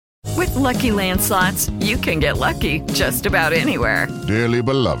Lucky Land Slots, you can get lucky just about anywhere. Dearly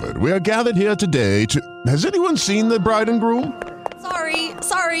beloved, we are gathered here today to... Has anyone seen the bride and groom?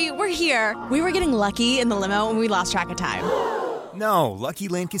 Sorry, we're here. We were getting lucky in the limo and we lost track of time. No, Lucky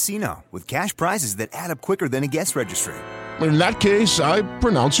Land Casino, with cash prizes that add up quicker than a guest registry. In that case, I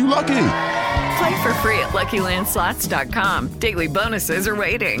pronounce you lucky. Play for free at LuckyLandSlots.com. Daily bonuses are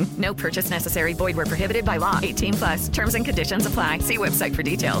waiting. No purchase necessary. Void where prohibited by law. 18+. Terms and conditions apply. See website for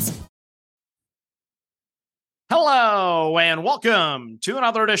details. Hello, and welcome to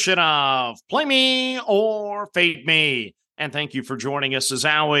another edition of Play Me or Fade Me. And thank you for joining us as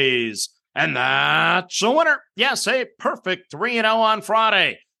always. And that's a winner. Yes, a perfect 3-0 on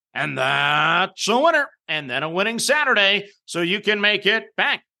Friday. And that's a winner. And then a winning Saturday. So you can make it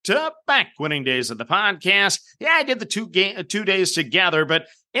back-to-back winning days of the podcast. Yeah, I did the two days together, but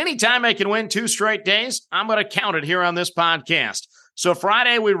anytime I can win 2 straight days, I'm going to count it here on this podcast. So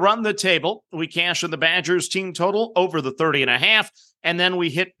Friday, we run the table. We cash in the Badgers team total over the 30.5. And then we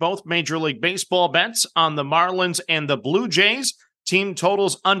hit both Major League Baseball bets on the Marlins and the Blue Jays. Team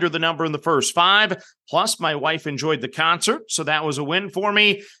totals under the number in the first 5. Plus, my wife enjoyed the concert, so that was a win for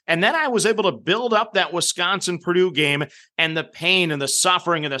me. And then I was able to build up that Wisconsin-Purdue game and the pain and the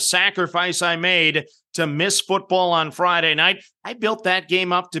suffering and the sacrifice I made to miss football on Friday night. I built that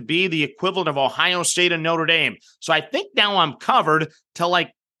game up to be the equivalent of Ohio State and Notre Dame. So I think now I'm covered till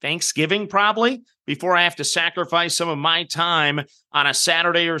like Thanksgiving probably, before I have to sacrifice some of my time on a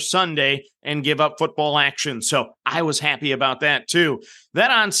Saturday or Sunday and give up football action. So I was happy about that too. Then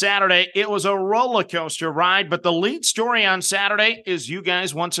on Saturday, it was a roller coaster ride, but the lead story on Saturday is you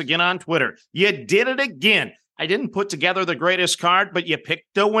guys once again on Twitter. You did it again. I didn't put together the greatest card, but you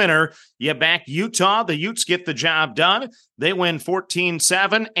picked a winner. You back Utah. The Utes get the job done. They win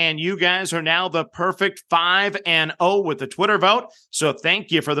 14-7, and you guys are now the perfect 5-0 with the Twitter vote. So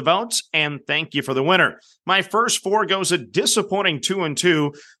thank you for the votes, and thank you for the winner. My first 4 goes a disappointing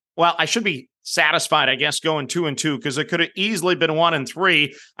 2-2. Well, I should be satisfied, I guess, going 2-2 because it could have easily been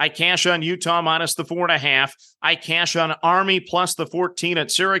 1-3. I cash on Utah minus the 4.5. I cash on Army plus the 14 at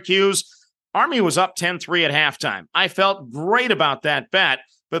Syracuse. Army was up 10-3 at halftime. I felt great about that bet,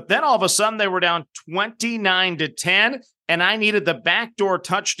 but then all of a sudden they were down 29-10, and I needed the backdoor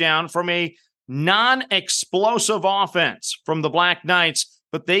touchdown from a non-explosive offense from the Black Knights,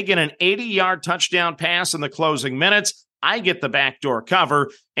 but they get an 80-yard touchdown pass in the closing minutes. I get the backdoor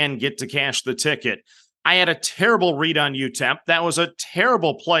cover and get to cash the ticket. I had a terrible read on UTEP. That was a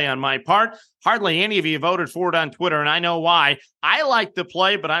terrible play on my part. Hardly any of you voted for it on Twitter, and I know why. I liked the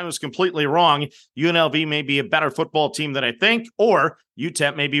play, but I was completely wrong. UNLV may be a better football team than I think, or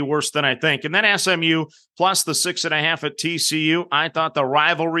UTEP may be worse than I think. And then SMU plus the 6.5 at TCU. I thought the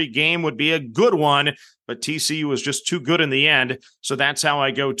rivalry game would be a good one, but TCU was just too good in the end, so that's how I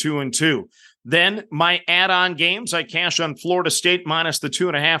go 2-2. Then my add-on games, I cash on Florida State minus the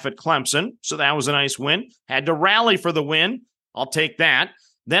 2.5 at Clemson. So that was a nice win. Had to rally for the win. I'll take that.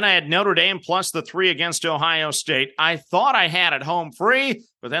 Then I had Notre Dame plus the 3 against Ohio State. I thought I had it home free,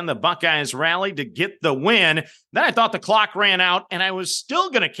 but then the Buckeyes rallied to get the win. Then I thought the clock ran out, and I was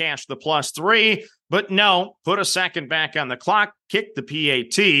still going to cash the plus 3. But no, put a second back on the clock, kick the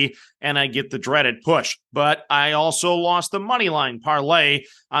PAT, and I get the dreaded push. But I also lost the money line parlay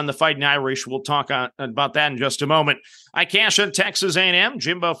on the Fighting Irish. We'll talk about that in just a moment. I cash on Texas A&M.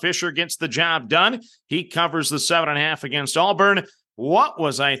 Jimbo Fisher gets the job done. He covers the 7.5 against Auburn. What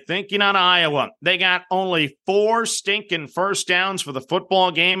was I thinking on Iowa? They got only 4 stinking first downs for the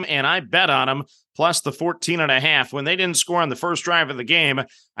football game, and I bet on them, plus the 14.5. When they didn't score on the first drive of the game,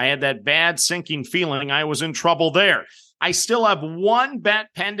 I had that bad sinking feeling I was in trouble there. I still have one bet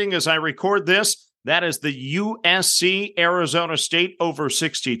pending as I record this. That is the USC Arizona State over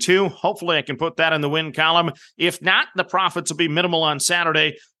 62. Hopefully I can put that in the win column. If not, the profits will be minimal on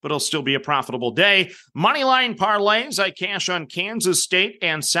Saturday, but it'll still be a profitable day. Moneyline parlays, I cash on Kansas State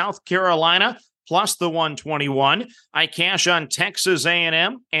and South Carolina plus the 121. I cash on Texas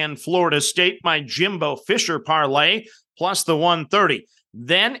A&M and Florida State, my Jimbo Fisher parlay, plus the 130.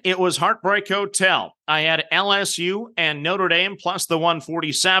 Then it was Heartbreak Hotel. I had LSU and Notre Dame plus the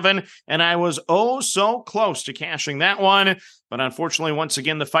 147, and I was oh so close to cashing that one. But unfortunately, once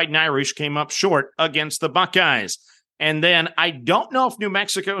again, the Fighting Irish came up short against the Buckeyes. And then I don't know if New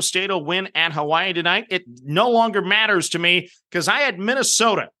Mexico State will win at Hawaii tonight. It no longer matters to me because I had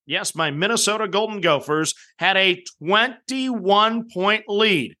Minnesota. Yes, my Minnesota Golden Gophers had a 21-point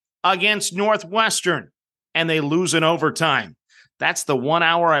lead against Northwestern, and they lose in overtime. That's the 1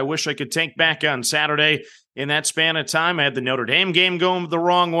 hour I wish I could take back on Saturday. In that span of time, I had the Notre Dame game going the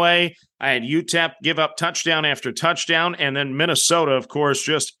wrong way. I had UTEP give up touchdown after touchdown, and then Minnesota, of course,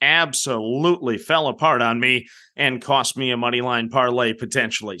 just absolutely fell apart on me and cost me a money line parlay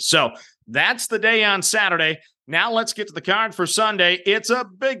potentially. So that's the day on Saturday. Now let's get to the card for Sunday. It's a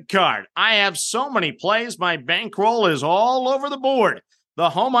big card. I have so many plays. My bankroll is all over the board. The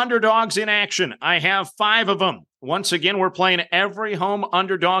home underdogs in action. I have 5 of them. Once again, we're playing every home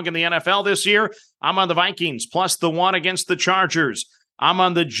underdog in the NFL this year. I'm on the Vikings plus the 1 against the Chargers. I'm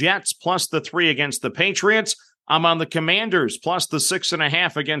on the Jets plus the 3 against the Patriots. I'm on the Commanders plus the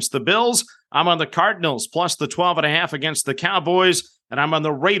 6.5 against the Bills. I'm on the Cardinals plus the 12.5 against the Cowboys. And I'm on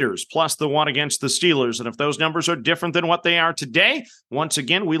the Raiders plus the 1 against the Steelers. And if those numbers are different than what they are today, once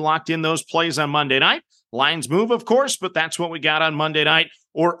again, we locked in those plays on Monday night. Lines move, of course, but that's what we got on Monday night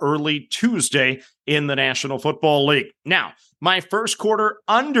or early Tuesday in the National Football League. Now, my first quarter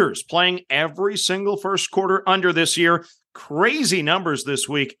unders, playing every single first quarter under this year. Crazy numbers this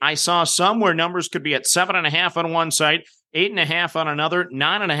week. I saw some where numbers could be at 7.5 on one site, 8.5 on another,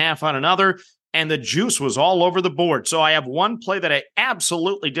 9.5 on another, and the juice was all over the board. So I have one play that I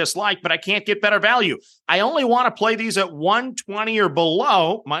absolutely dislike, but I can't get better value. I only want to play these at 120 or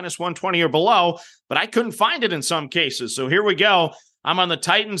below, minus 120 or below, but I couldn't find it in some cases. So here we go. I'm on the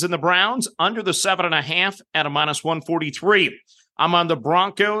Titans and the Browns under the 7.5 at a minus 143. I'm on the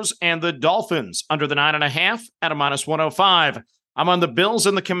Broncos and the Dolphins under the 9.5 at a minus 105. I'm on the Bills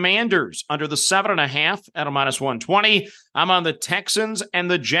and the Commanders under the 7.5 at a minus 120. I'm on the Texans and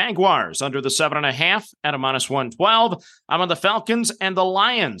the Jaguars under the 7.5 at a minus 112. I'm on the Falcons and the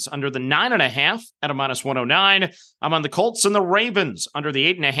Lions under the 9.5 at a minus 109. I'm on the Colts and the Ravens under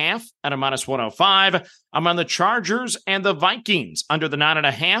the 8.5 at a minus 105. I'm on the Chargers and the Vikings under the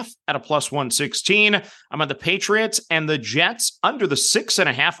 9.5 at a plus 116. I'm on the Patriots and the Jets under the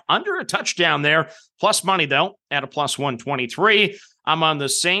 6.5, under a touchdown there. Plus money, though, at a plus 123. I'm on the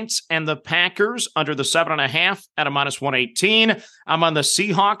Saints and the Packers under the 7.5 at a minus 118. I'm on the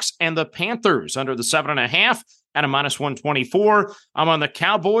Seahawks and the Panthers under the 7.5 at a minus 124. I'm on the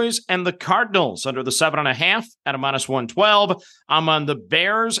Cowboys and the Cardinals under the 7.5 at a minus 112. I'm on the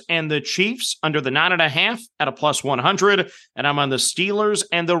Bears and the Chiefs under the 9.5 at a plus 100. And I'm on the Steelers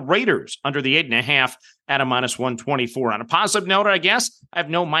and the Raiders under the 8.5 at a minus 124. On a positive note, I guess, I have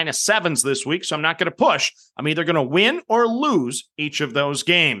no minus 7s this week, so I'm not going to push. I'm either going to win or lose each of those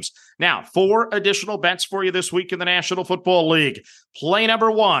games. Now, 4 additional bets for you this week in the National Football League. Play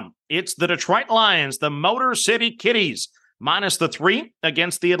number 1, it's the Detroit Lions, the Motor City Kitties, minus the 3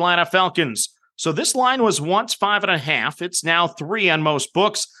 against the Atlanta Falcons. So this line was once 5.5. It's now 3 on most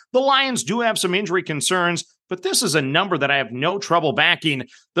books. The Lions do have some injury concerns, but this is a number that I have no trouble backing.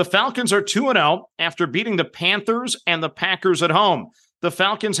 The Falcons are 2-0 after beating the Panthers and the Packers at home. The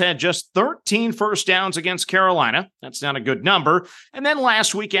Falcons had just 13 first downs against Carolina. That's not a good number. And then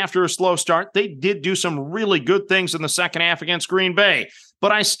last week, after a slow start, they did do some really good things in the second half against Green Bay.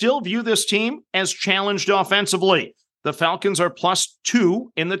 But I still view this team as challenged offensively. The Falcons are plus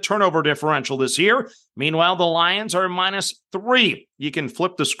 2 in the turnover differential this year. Meanwhile, the Lions are minus 3. You can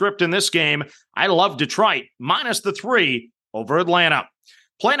flip the script in this game. I love Detroit, minus the 3 over Atlanta.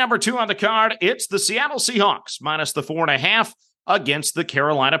 Play number 2 on the card, it's the Seattle Seahawks, minus the 4.5 against the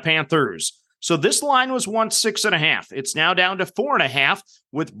Carolina Panthers. So this line was once 6.5. It's now down to 4.5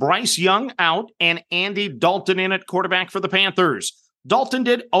 with Bryce Young out and Andy Dalton in at quarterback for the Panthers. Dalton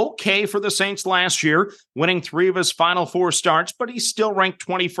did okay for the Saints last year, winning 3 of his final 4 starts, but he's still ranked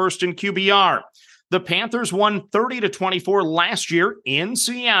 21st in QBR. The Panthers won 30-24 last year in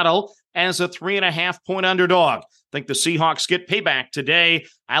Seattle as a 3.5-point underdog. I think the Seahawks get payback today.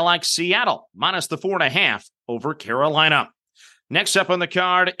 I like Seattle minus the 4.5 over Carolina. Next up on the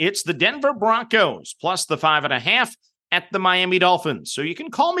card, it's the Denver Broncos plus the 5.5 at the Miami Dolphins. So you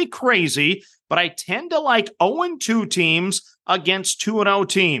can call me crazy, but I tend to like 0-2 teams against 2-0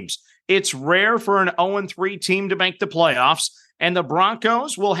 teams. It's rare for an 0-3 team to make the playoffs, and the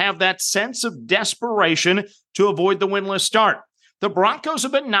Broncos will have that sense of desperation to avoid the winless start. The Broncos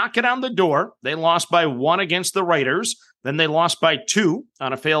have been knocking on the door. They lost by 1 against the Raiders. Then they lost by 2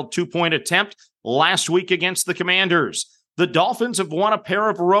 on a failed 2-point attempt last week against the Commanders. The Dolphins have won a pair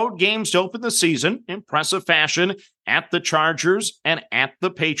of road games to open the season, impressive fashion, at the Chargers and at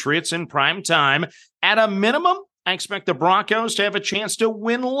the Patriots in prime time. At a minimum, I expect the Broncos to have a chance to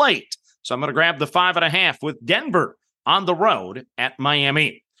win late. So I'm going to grab the 5.5 with Denver on the road at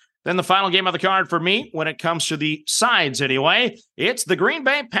Miami. Then the final game of the card for me, when it comes to the sides anyway, it's the Green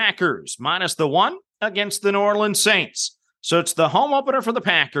Bay Packers minus the 1 against the New Orleans Saints. So it's the home opener for the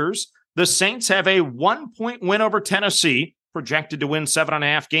Packers. The Saints have a 1-point win over Tennessee, projected to win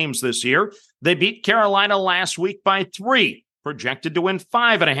 7.5 games this year. They beat Carolina last week by 3. projected to win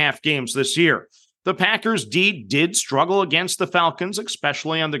 5.5 games this year. The Packers' D did struggle against the Falcons,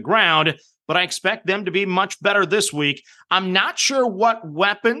 especially on the ground, but I expect them to be much better this week. I'm not sure what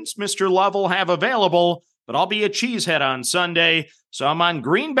weapons Mr. Love will have available, but I'll be a cheesehead on Sunday, so I'm on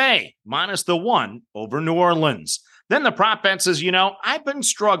Green Bay minus the 1 over New Orleans. Then the prop bet says, I've been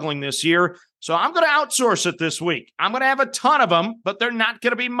struggling this year, so I'm going to outsource it this week. I'm going to have a ton of them, but they're not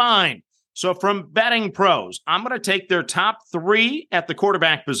going to be mine. So from Betting Pros, I'm going to take their top 3 at the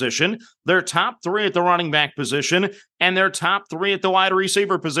quarterback position, their top 3 at the running back position, and their top 3 at the wide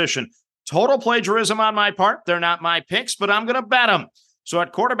receiver position. Total plagiarism on my part. They're not my picks, but I'm going to bet them. So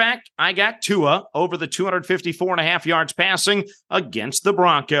at quarterback, I got Tua over the 254.5 yards passing against the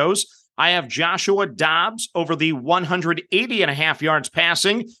Broncos. I have Joshua Dobbs over the 180.5 yards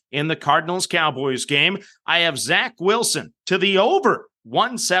passing in the Cardinals-Cowboys game. I have Zach Wilson to the over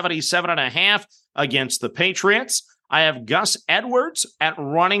 177.5 against the Patriots. I have Gus Edwards at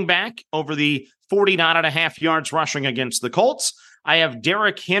running back over the 49.5 yards rushing against the Colts. I have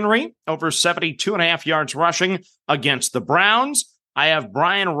Derrick Henry over 72.5 yards rushing against the Browns. I have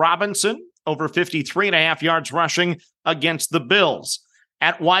Brian Robinson over 53.5 yards rushing against the Bills.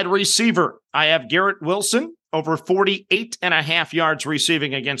 At wide receiver, I have Garrett Wilson over 48.5 yards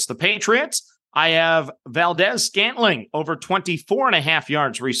receiving against the Patriots. I have Valdez Scantling over 24.5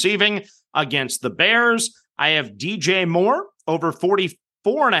 yards receiving against the Bears. I have DJ Moore over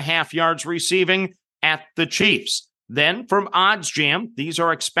 44.5 yards receiving at the Chiefs. Then from Odds Jam, these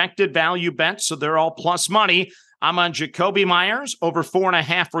are expected value bets, so they're all plus money. I'm on Jacoby Myers over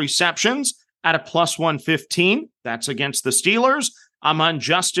 4.5 receptions at a plus 115. That's against the Steelers. I'm on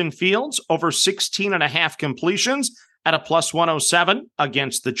Justin Fields over 16.5 completions at a plus 107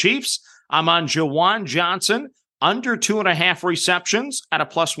 against the Chiefs. I'm on Jawan Johnson under 2.5 receptions at a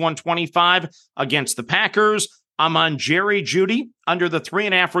plus 125 against the Packers. I'm on Jerry Jeudy under the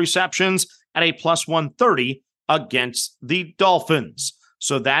 3.5 receptions at a plus 130 against the Dolphins.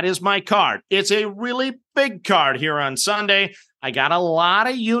 So that is my card. It's a really big card here on Sunday. I got a lot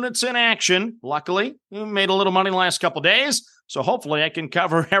of units in action. Luckily, we made a little money the last couple days, so hopefully I can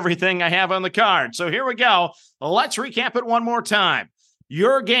cover everything I have on the card. So here we go. Let's recap it one more time.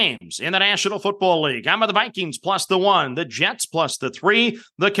 Your games in the National Football League. I'm on the Vikings plus the 1, the Jets plus the 3,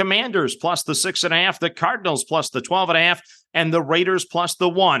 the Commanders plus the 6.5, the Cardinals plus the 12.5, and the Raiders plus the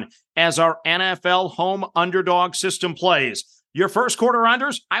 1 as our NFL home underdog system plays. Your first quarter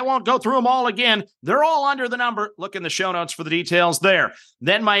unders, I won't go through them all again. They're all under the number. Look in the show notes for the details there.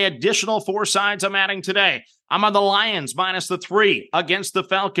 Then my additional 4 sides I'm adding today. I'm on the Lions minus the 3 against the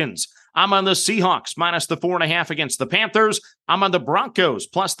Falcons. I'm on the Seahawks minus the 4.5 against the Panthers. I'm on the Broncos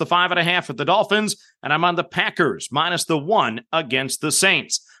plus the 5.5 at the Dolphins. And I'm on the Packers minus the 1 against the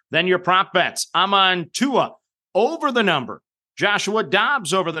Saints. Then your prop bets. I'm on Tua over the number. Joshua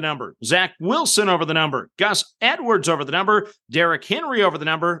Dobbs over the number. Zach Wilson over the number. Gus Edwards over the number. Derrick Henry over the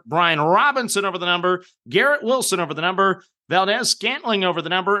number. Brian Robinson over the number. Garrett Wilson over the number. Valdez Scantling over the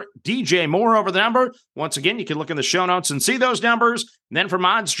number. DJ Moore over the number. Once again, you can look in the show notes and see those numbers. And then from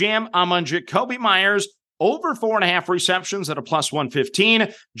Odds Jam, I'm on Jacoby Myers over 4.5 receptions at a plus 115.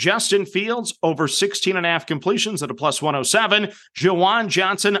 Justin Fields over 16.5 completions at a plus 107. Jawan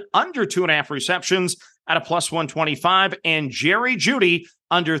Johnson under 2.5 receptions at a plus 125. And Jerry Jeudy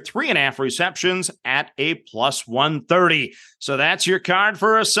under 3.5 receptions at a plus 130. So that's your card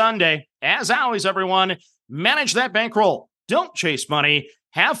for a Sunday. As always, everyone, manage that bankroll. Don't chase money.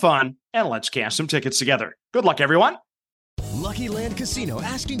 Have fun, and let's cash some tickets together. Good luck, everyone. Lucky Land Casino,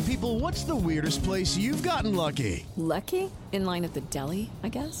 asking people, what's the weirdest place you've gotten lucky? Lucky? In line at the deli, I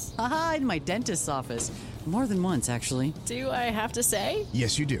guess? Aha, in my dentist's office. More than once, actually. Do I have to say?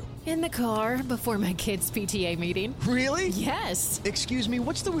 Yes, you do. In the car before my kids' PTA meeting. Really? Yes. Excuse me,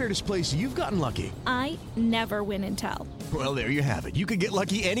 what's the weirdest place you've gotten lucky? I never win and tell. Well, there you have it. You can get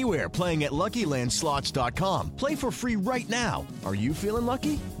lucky anywhere, playing at LuckyLandSlots.com. Play for free right now. Are you feeling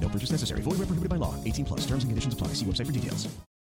lucky? No purchase necessary. Void where prohibited by law. 18+. Terms and conditions apply. See website for details.